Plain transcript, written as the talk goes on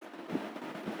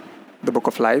The Book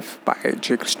of Life by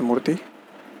J. Krishnamurti,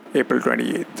 April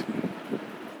 28th.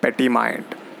 Petty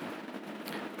mind.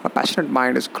 A passionate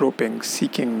mind is groping,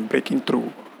 seeking, breaking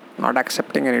through, not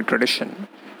accepting any tradition.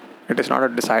 It is not a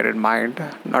decided mind,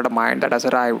 not a mind that has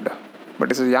arrived,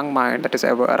 but is a young mind that is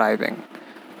ever arriving.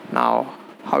 Now,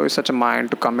 how is such a mind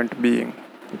to come into being?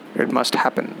 It must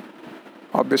happen.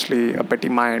 Obviously, a petty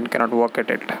mind cannot work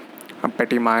at it. A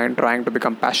petty mind trying to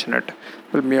become passionate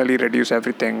will merely reduce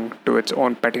everything to its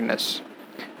own pettiness.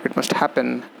 It must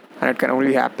happen, and it can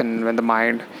only happen when the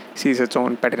mind sees its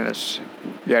own pettiness,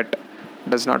 yet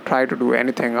does not try to do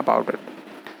anything about it.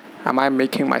 Am I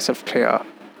making myself clear?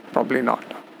 Probably not.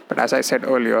 But as I said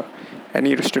earlier,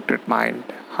 any restricted mind,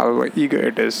 however eager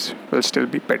it is, will still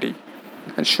be petty.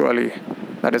 And surely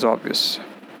that is obvious.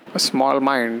 A small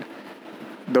mind,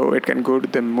 though it can go to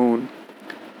the moon,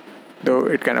 though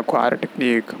it can acquire a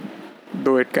technique,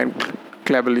 though it can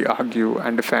cleverly argue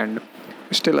and defend,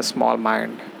 is still a small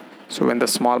mind. So when the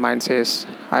small mind says,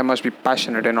 I must be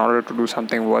passionate in order to do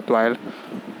something worthwhile,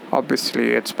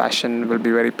 obviously its passion will be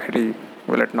very petty,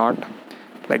 will it not?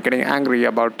 Like getting angry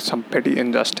about some petty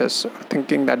injustice, or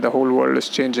thinking that the whole world is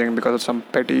changing because of some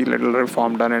petty little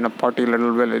reform done in a potty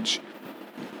little village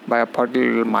by a potty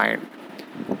little mind.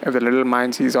 If the little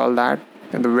mind sees all that,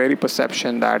 then the very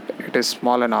perception that it is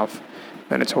small enough,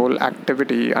 then its whole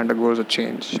activity undergoes a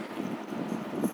change.